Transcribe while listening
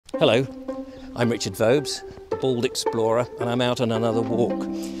Hello, I'm Richard Vobes, the Bald Explorer, and I'm out on another walk.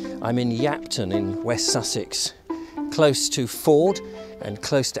 I'm in Yapton in West Sussex, close to Ford and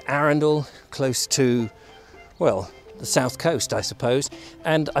close to Arundel, close to, well, the south coast, I suppose,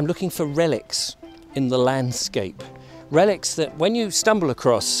 and I'm looking for relics in the landscape. Relics that when you stumble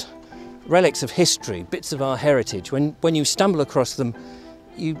across, relics of history, bits of our heritage, when you stumble across them,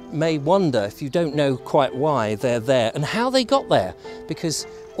 you may wonder, if you don't know quite why they're there and how they got there, because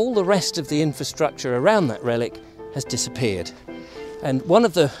all the rest of the infrastructure around that relic has disappeared. And one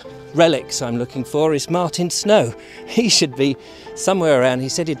of the relics I'm looking for is Martin Snow. He should be somewhere around. He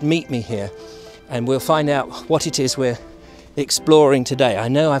said he'd meet me here, and we'll find out what it is we're exploring today. I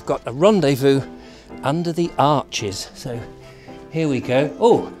know I've got a rendezvous under the arches, so here we go.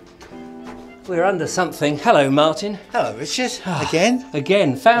 Oh, we're under something. Hello, Martin. Hello, Richard. Again?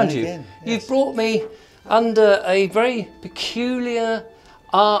 Again, found you. Again, yes. You've brought me under a very peculiar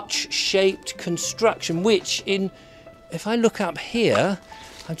arch-shaped construction, which if I look up here,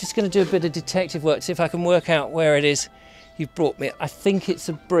 I'm just going to do a bit of detective work, see if I can work out where it is you've brought me. I think it's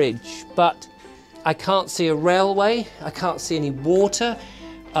a bridge, but I can't see a railway. I can't see any water.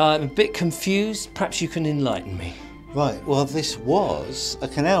 I'm a bit confused. Perhaps you can enlighten me. Right, well, this was a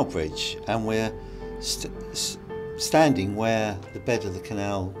canal bridge, and we're standing where the bed of the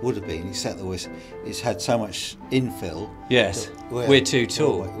canal would have been, except that it's had so much infill. Yes, we're too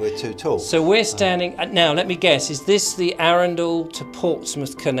tall. We're too tall. So we're standing, now let me guess, is this the Arundel to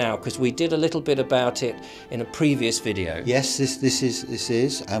Portsmouth Canal? Because we did a little bit about it in a previous video. Yes, this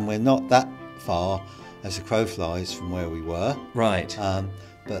is, and we're not that far as the crow flies from where we were. Right.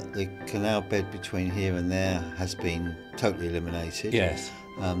 But the canal bed between here and there has been totally eliminated. Yes.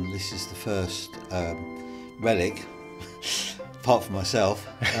 This is the first relic, apart from myself,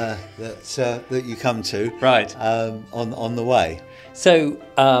 that you come to. Right. On the way. So,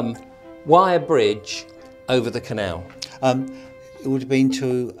 why a bridge over the canal? It would have been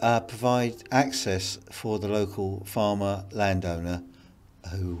to provide access for the local farmer landowner,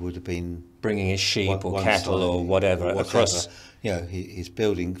 who would have been bringing his sheep or cattle or whatever across. You know, his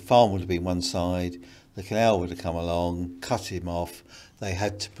building farm would have been one side, the canal would have come along, cut him off. They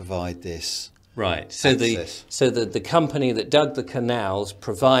had to provide this. Right. So access. the company that dug the canals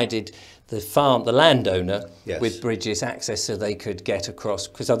provided the landowner, yes, with bridges access so they could get across,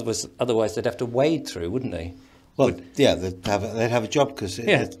 because otherwise they'd have to wade through, wouldn't they? Well, yeah, they'd have a job, because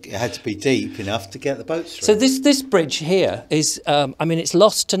it had to be deep enough to get the boats through. So this bridge here is, I mean, it's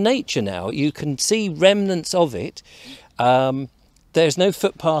lost to nature now. You can see remnants of it. There's no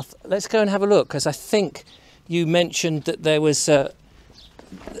footpath. Let's go and have a look, because I think you mentioned that there was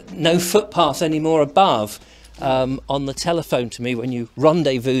no footpath anymore above on the telephone to me when you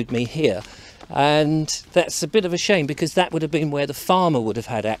rendezvoused me here. And that's a bit of a shame, because that would have been where the farmer would have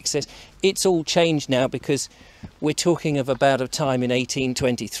had access. It's all changed now, because we're talking of about a time in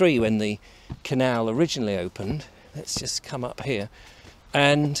 1823 when the canal originally opened. Let's just come up here,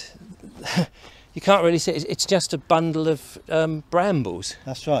 and you can't really see it. It's just a bundle of brambles.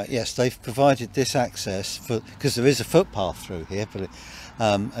 That's right, yes, they've provided this access because there is a footpath through here, but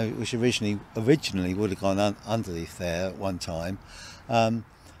which originally would have gone underneath there at one time,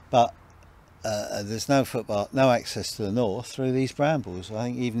 but there's no footpath, no access to the north through these brambles. I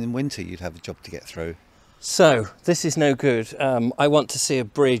think even in winter you'd have a job to get through. So this is no good. I want to see a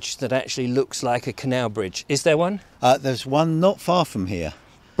bridge that actually looks like a canal bridge. Is there one? There's one not far from here.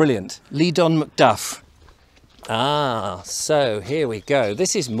 Brilliant. Lead on Macduff. Ah, so here we go.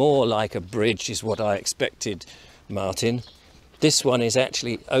 This is more like a bridge is what I expected, Martin. This one is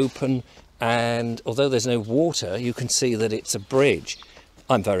actually open, and although there's no water, you can see that it's a bridge.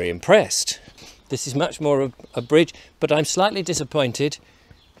 I'm very impressed. This is much more of a bridge, but I'm slightly disappointed.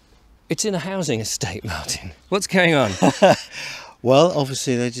 It's in a housing estate, Martin. What's going on? Well,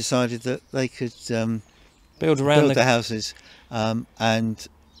 obviously they decided that they could build the houses, and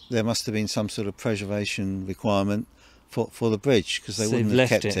there must have been some sort of preservation requirement for the bridge, because they wouldn't have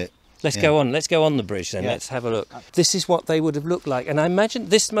kept it. Let's go on. Let's go on the bridge then. Yeah. Let's have a look. This is what they would have looked like, and I imagine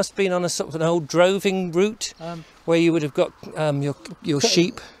this must have been on a sort of an old droving route, where you would have got your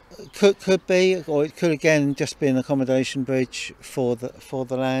sheep. Could be, or it could again just be an accommodation bridge for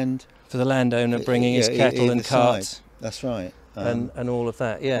the land. For the landowner bringing his cattle and carts. Side. That's right. And all of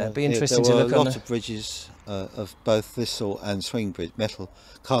that. Yeah, it'd be interesting to look on. There were a lot of bridges of both this sort and swing bridge, metal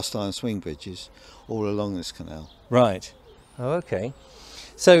cast iron swing bridges, all along this canal. Right. Oh, okay.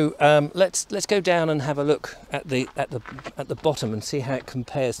 So let's go down and have a look at the bottom and see how it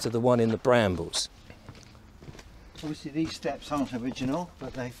compares to the one in the brambles. Obviously these steps aren't original,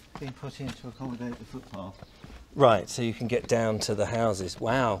 but they've been put in to accommodate the footpath. Right, so you can get down to the houses.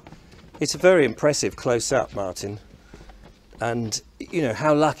 Wow. It's very impressive close up, Martin. And, you know,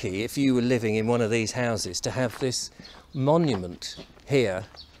 how lucky if you were living in one of these houses to have this monument here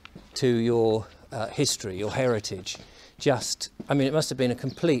to your history, your heritage. Just, I mean, it must have been a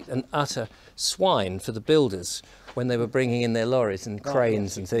complete and utter swine for the builders when they were bringing in their lorries and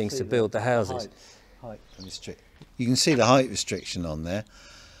cranes and things to build the houses. Height you can see the height restriction on there.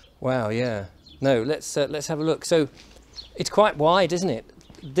 Wow, yeah. No, let's have a look. So it's quite wide, isn't it?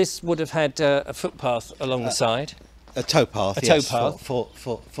 This would have had a footpath along the side. A towpath, yes, towpath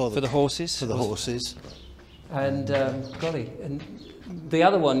for the horses. For the horses. And golly, and the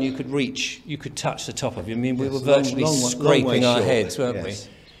other one you could reach, you could touch the top of. I mean, we were long, virtually long scraping our short, heads, weren't yes.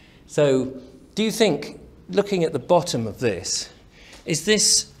 we? So, do you think, looking at the bottom of this, is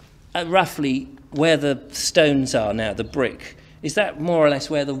this roughly where the stones are now, the brick? Is that more or less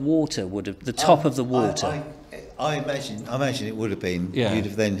where the water would have, the top of the water? I imagine it would have been. Yeah. You'd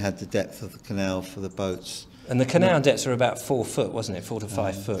have then had the depth of the canal for the boats. And the canal depths are about 4 foot, wasn't it? 4 to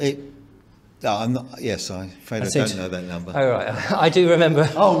 5 foot. No, I'm not. Yes, I'm afraid I don't know that number. Oh right, I do remember.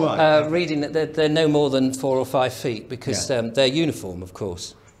 Oh right. Reading that they're no more than 4 or 5 feet because they're uniform, of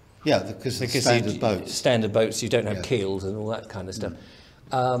course. Yeah, because standard boats. Standard boats, you don't have keels and all that kind of stuff.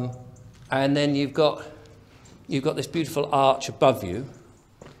 And then you've got this beautiful arch above you,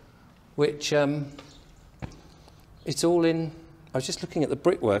 which it's all in. I was just looking at the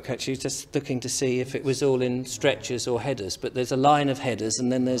brickwork, actually, just looking to see if it was all in stretchers or headers. But there's a line of headers, and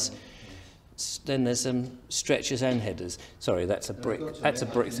then there's stretchers and headers. Sorry, that's a brick. That's a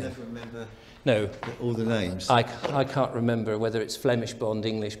brick thing. No, all the names. I can't remember whether it's Flemish Bond,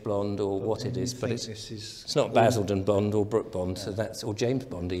 English Bond, or what it is. But it's not Basildon Bond or Brook Bond, so that's or James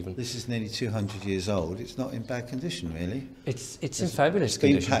Bond even. This is nearly 200 years old. It's not in bad condition, really. It's in fabulous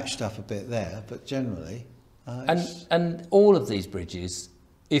condition. It's been patched up a bit there, but generally. And all of these bridges,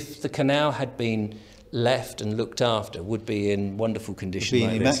 if the canal had been left and looked after, would be in wonderful condition. Would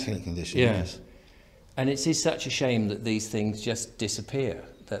be in immaculate condition. Yes. And it is such a shame that these things just disappear,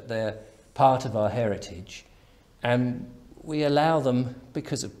 that they're part of our heritage, and we allow them,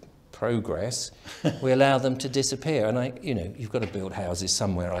 because of progress, we allow them to disappear. And you've got to build houses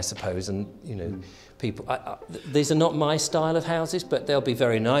somewhere, I suppose, and people. These are not my style of houses, but they'll be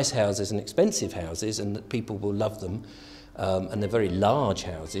very nice houses and expensive houses, and that people will love them, and they're very large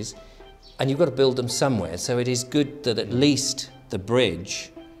houses, and you've got to build them somewhere. So it is good that at least the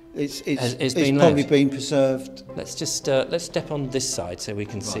bridge. It's probably been preserved. Let's just let's step on this side so we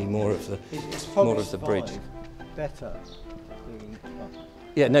can see more of the bridge. Better.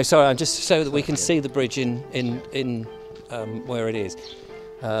 Yeah, no, sorry, I'm just so that we can see the bridge in where it is.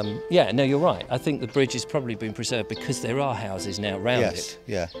 Yeah, no, you're right. I think the bridge has probably been preserved because there are houses now round it.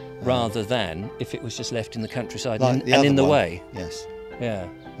 Yeah. Rather than if it was just left in the countryside and in the way. Yes. Yeah.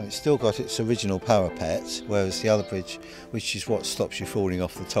 And it's still got its original parapet, whereas the other bridge, which is what stops you falling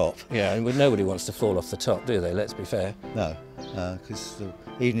off the top. Yeah, and nobody wants to fall off the top, do they? Let's be fair. No, because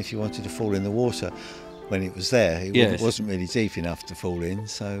even if you wanted to fall in the water when it was there, it wasn't really deep enough to fall in.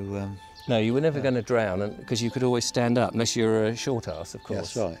 So. No, you were never going to drown because you could always stand up, unless you're a short ass, of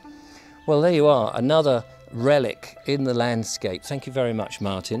course. That's right. Well, there you are, another relic in the landscape. Thank you very much,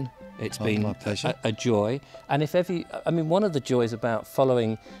 Martin. It's been my pleasure. A joy. And one of the joys about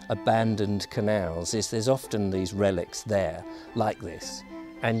following abandoned canals is there's often these relics there, like this.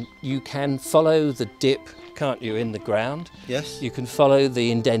 And you can follow the dip, can't you, in the ground? Yes. You can follow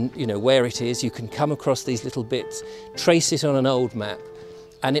the indent, where it is. You can come across these little bits, trace it on an old map,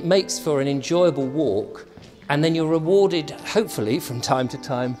 and it makes for an enjoyable walk. And then you're rewarded, hopefully, from time to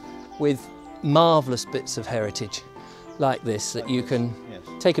time, with marvellous bits of heritage like this that you can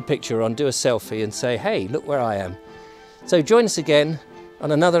take a picture on, do a selfie and say, hey, look where I am. So join us again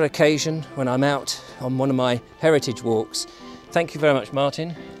on another occasion when I'm out on one of my heritage walks. Thank you very much,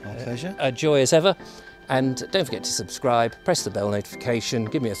 Martin. My pleasure. A joy as ever. And don't forget to subscribe, press the bell notification,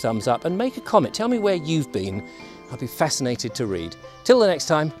 give me a thumbs up and make a comment. Tell me where you've been. I'll be fascinated to read. Till the next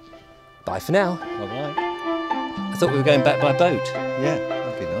time, bye for now. Bye-bye. I thought we were going back by boat. Yeah,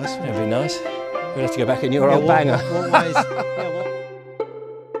 that'd be nice. That'd be nice. We'll have to go back in your old banger. What ways?